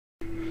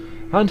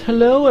And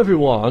hello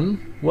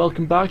everyone!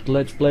 Welcome back to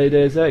Let's Play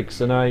Deus Ex,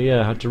 and I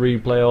had to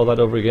replay all that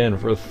over again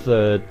for a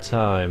third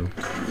time.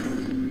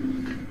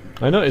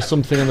 I noticed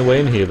something on the way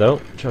in here though,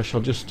 which I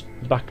shall just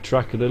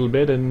backtrack a little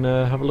bit and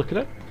have a look at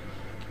it.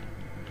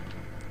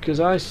 Because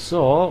I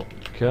saw...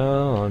 Come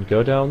on,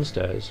 go down the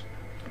stairs.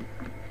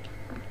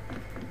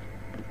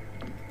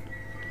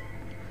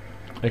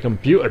 A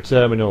computer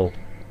terminal.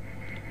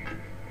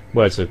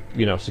 Well, it's a,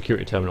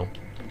 security terminal.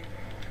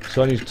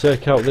 So I need to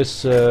take out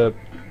this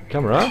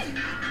camera.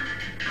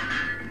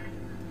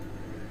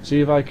 See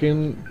if I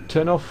can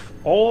turn off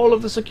all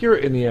of the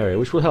security in the area,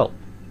 which will help.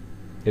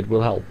 It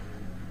will help.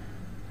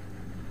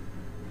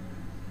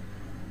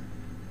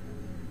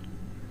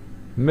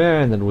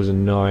 Man, that was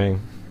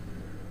annoying.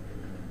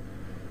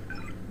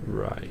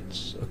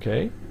 Right,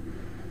 okay.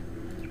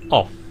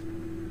 Off.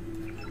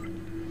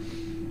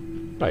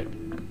 Right.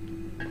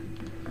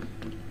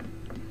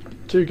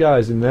 Two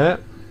guys in there.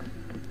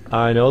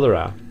 I know there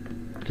are.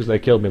 Because they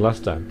killed me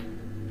last time.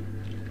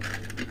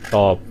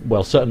 Or,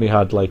 well, certainly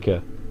had, like,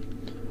 a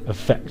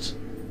effect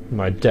on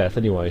my death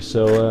anyway,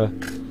 so,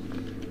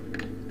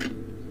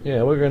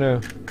 yeah, we're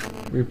gonna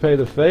repay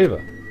the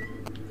favor.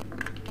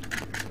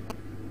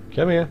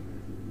 Come here.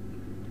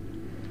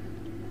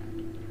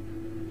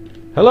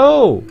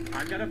 Hello!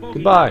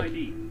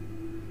 Goodbye.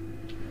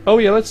 Oh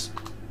yeah, let's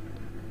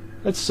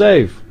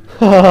save.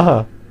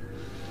 Come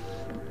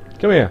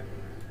here.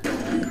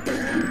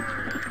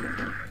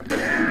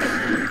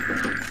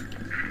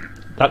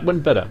 That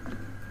went better.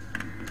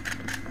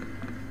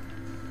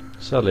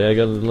 Sadly, I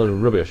got a lot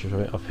of rubbish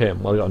off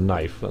him. Well, I got a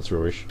knife. That's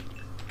rubbish.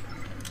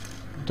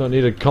 Don't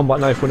need a combat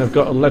knife when I've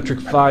got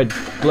electrified,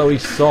 glowy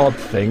sword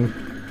thing.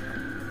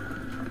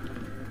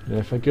 And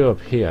if I go up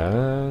here,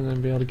 then I'll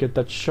be able to get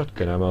that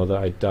shotgun ammo that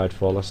I died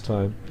for last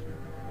time.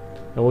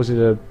 Or was it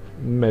a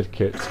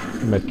medkit?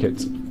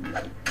 Medkit.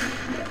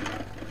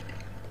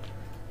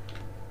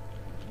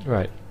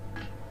 Right.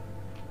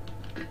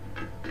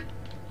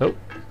 Oh.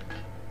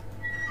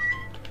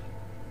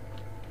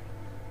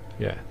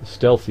 Yeah, the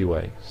stealthy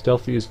way.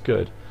 Stealthy is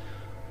good.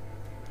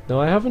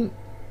 Now I haven't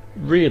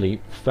really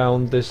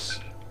found this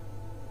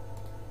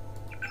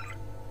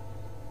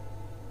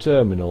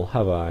terminal,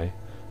 have I?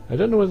 I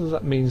don't know whether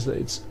that means that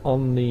it's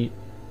on the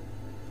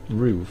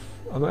roof.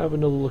 I might have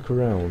another look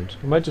around.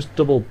 I might just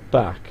double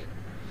back.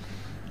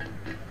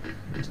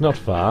 It's not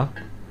far.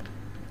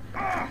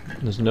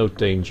 There's no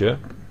danger.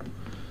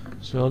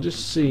 So I'll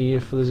just see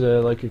if there's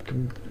like a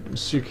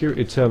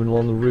security terminal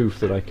on the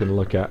roof that I can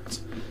look at.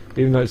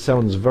 Even though it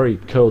sounds very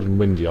cold and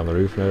windy on the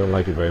roof, and I don't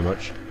like it very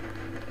much.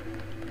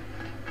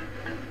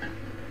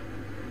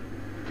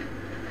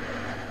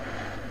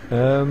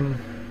 I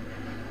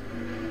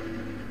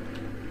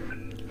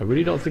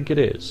really don't think it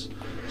is.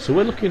 So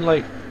we're looking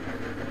like...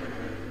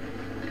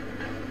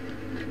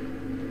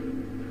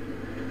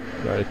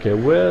 Right, okay,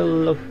 we're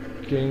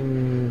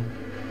looking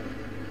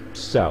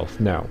south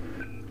now.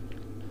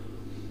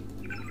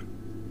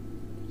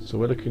 So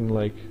we're looking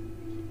like...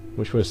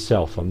 Which way is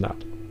south on that?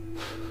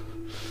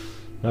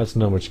 That's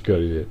not much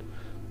good, is it?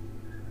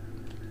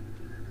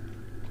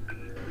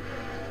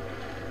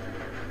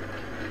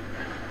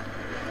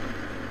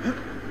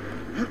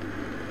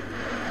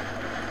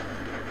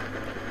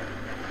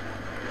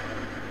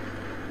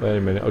 Wait a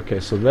minute. Okay,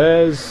 so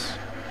there's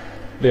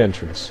the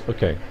entrance.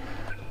 Okay.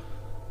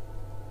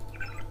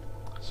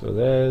 So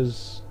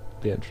there's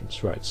the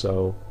entrance. Right,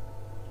 so...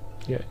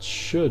 Yeah, it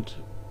should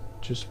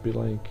just be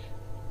like...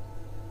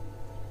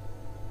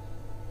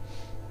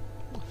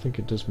 I think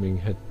it does mean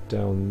head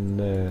down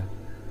there.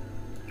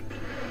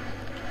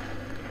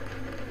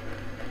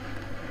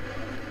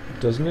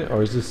 Doesn't it?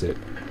 Or is this it?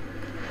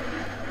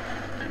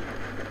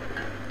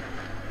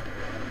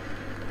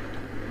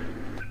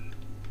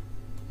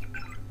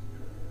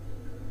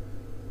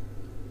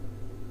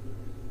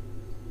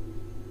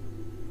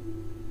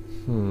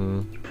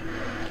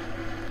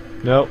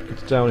 No,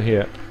 it's down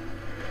here.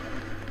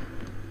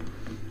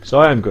 So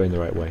I am going the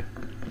right way.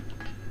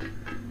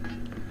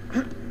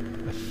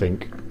 I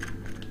think.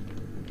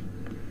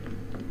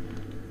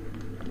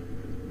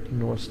 I don't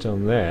know what's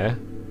down there.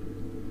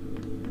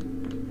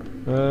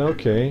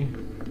 Okay.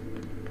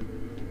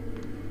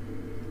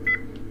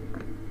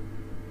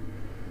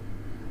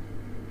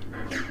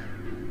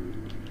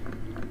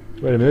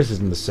 Wait a minute, this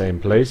isn't the same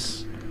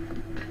place.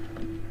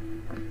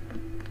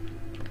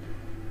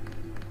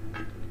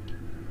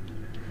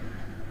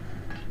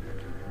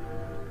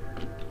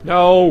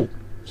 No!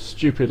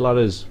 Stupid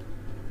ladders.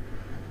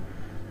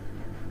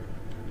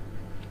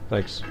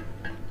 Thanks.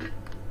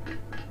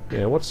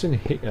 Yeah, what's in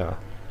here?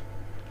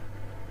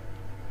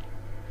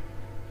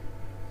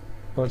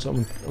 Oh, it's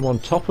I'm on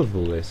top of the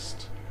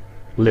list.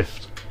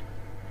 Lift.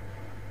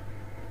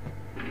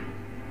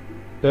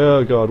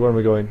 Oh god, where am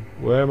I going?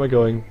 Where am I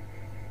going?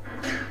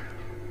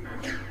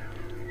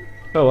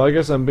 Oh, I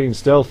guess I'm being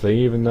stealthy,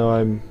 even though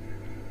I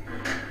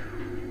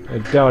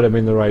doubt I'm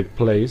in the right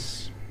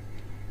place.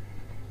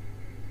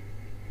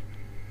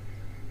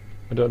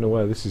 I don't know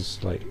where this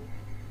is, like,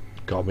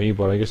 got me,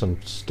 but I guess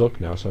I'm stuck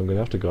now, so I'm going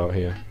to have to go out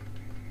here.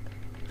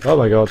 Oh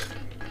my god.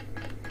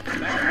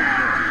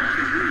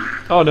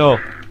 Oh no!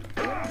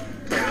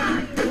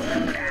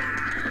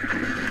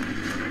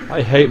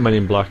 I hate Men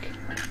in Black.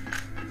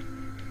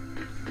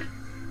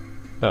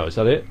 Oh, is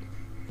that it?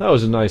 That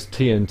was a nice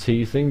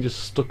TNT thing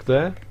just stuck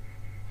there.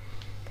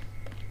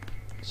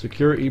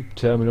 Security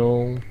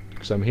terminal.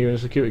 Because I'm hearing a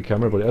security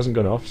camera, but it hasn't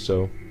gone off,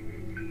 so...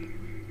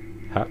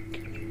 Hack.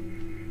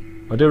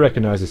 I do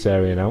recognise this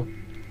area now.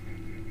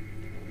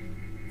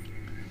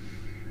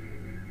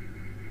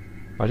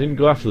 I didn't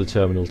go after the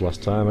terminals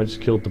last time, I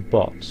just killed the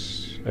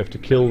bots. I have to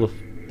kill the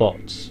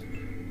bots.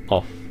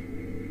 Off.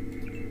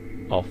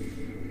 Off.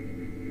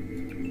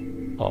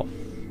 Off.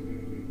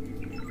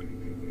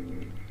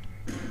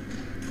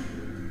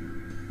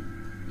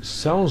 It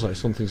sounds like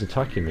something's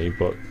attacking me,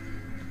 but...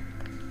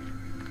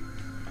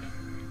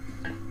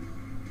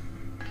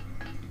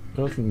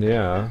 nothing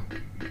there.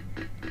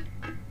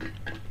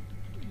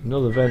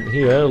 Another vent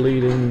here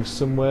leading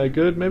somewhere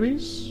good,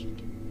 maybe?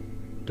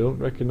 Don't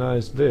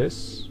recognise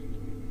this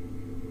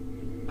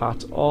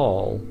at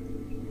all.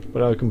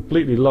 But I'm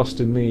completely lost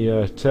in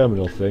the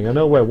terminal thing. I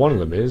know where one of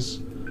them is.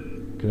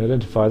 Can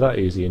identify that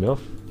easy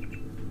enough.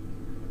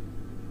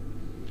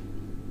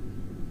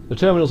 The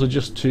terminals are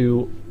just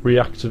to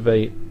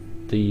reactivate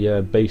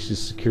the base's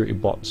security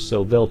bots,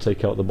 so they'll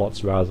take out the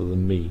bots rather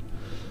than me.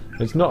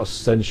 It's not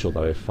essential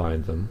that I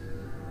find them.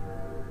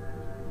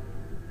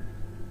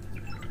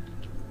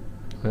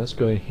 Let's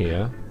go in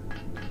here.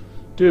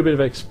 Do a bit of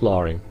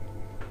exploring.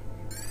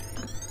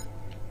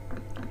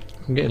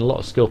 I'm getting a lot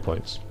of skill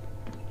points.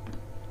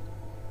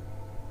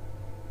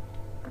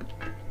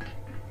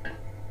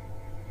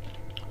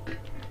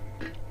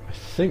 I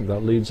think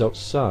that leads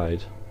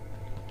outside.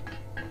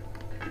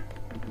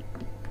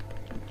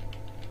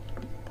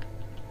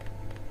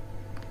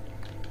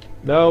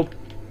 No.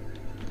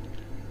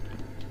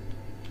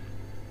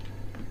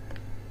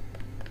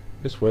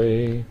 This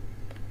way.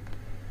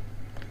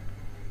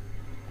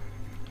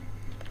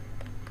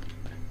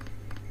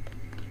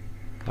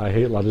 I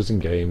hate ladders in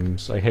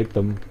games. I hate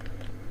them.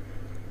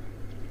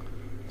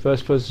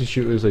 First person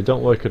shooters, they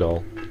don't work at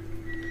all.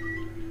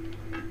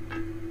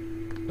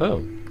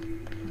 Oh.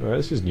 Alright,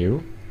 this is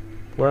new.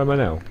 Where am I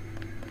now?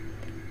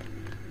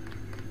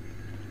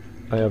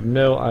 I have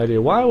no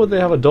idea. Why would they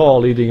have a door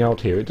leading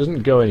out here? It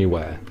doesn't go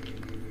anywhere.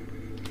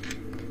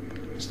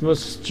 It's the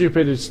most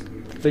stupidest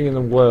thing in the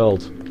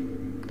world.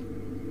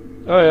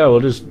 Oh yeah, we'll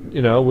just,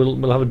 you know,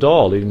 we'll have a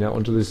door leading out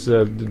onto this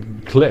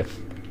cliff.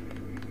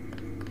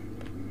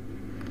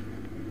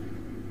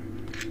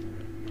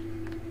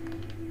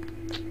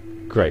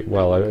 Great,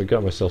 well, I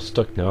got myself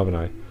stuck now, haven't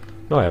I?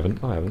 No, I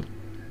haven't. I haven't.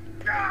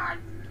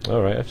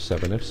 Alright,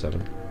 F7,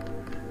 F7.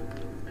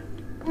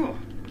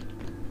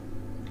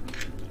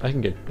 I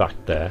can get back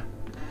there.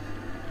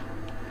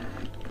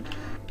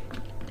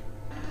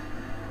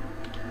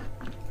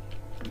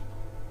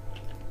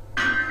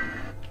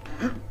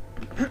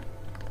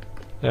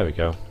 There we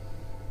go.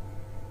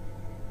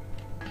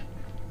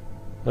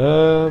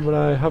 But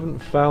I haven't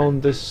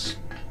found this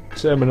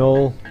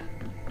terminal.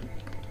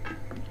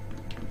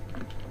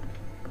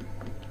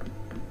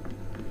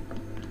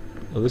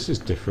 Oh, this is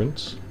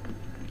different.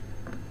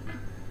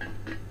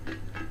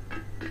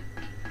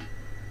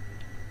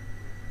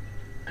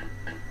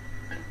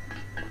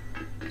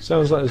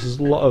 Sounds like there's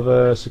a lot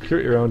of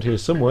security around here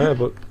somewhere,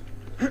 but...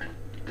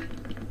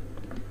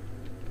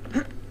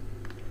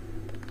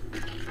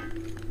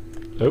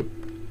 Oh.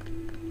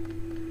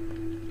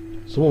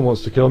 Someone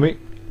wants to kill me.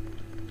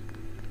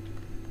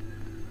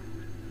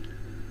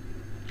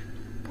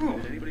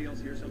 Anybody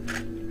else hear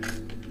something?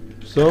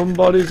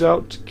 Somebody's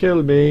out to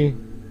kill me.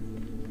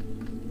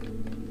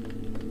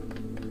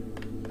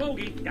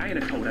 Bogey, guy in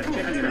a coat.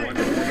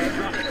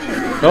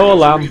 Oh, a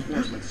lamb.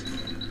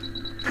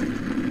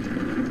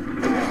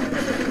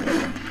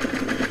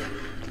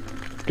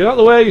 Get out of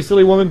the way, you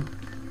silly woman.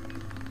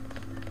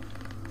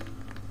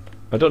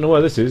 I don't know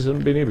where this is. I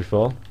haven't been here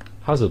before.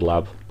 Hazard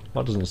lab.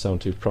 That doesn't sound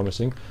too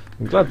promising.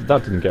 I'm glad that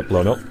that didn't get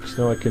blown up, because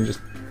now I can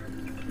just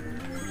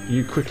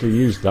quickly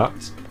use that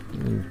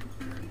and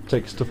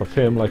take stuff off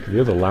him like the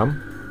other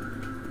lamb.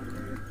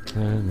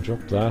 And drop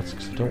that,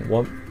 because I don't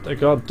want the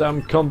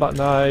goddamn combat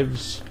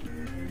knives.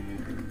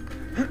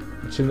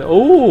 What's in there?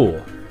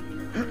 Oh!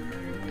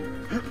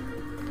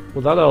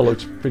 Well, that all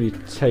looks pretty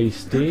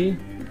tasty.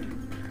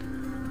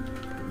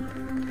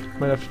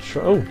 Might have to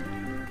try. Oh!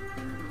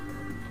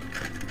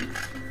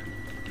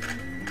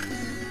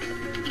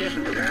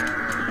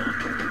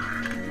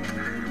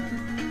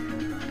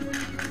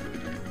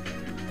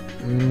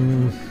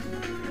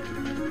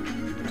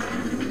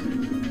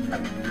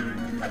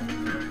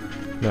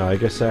 No, I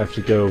guess I have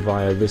to go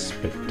via this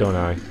bit, don't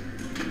I?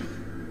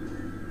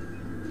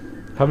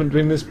 Haven't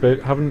been this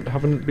bit.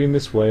 Haven't been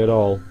this way at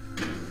all.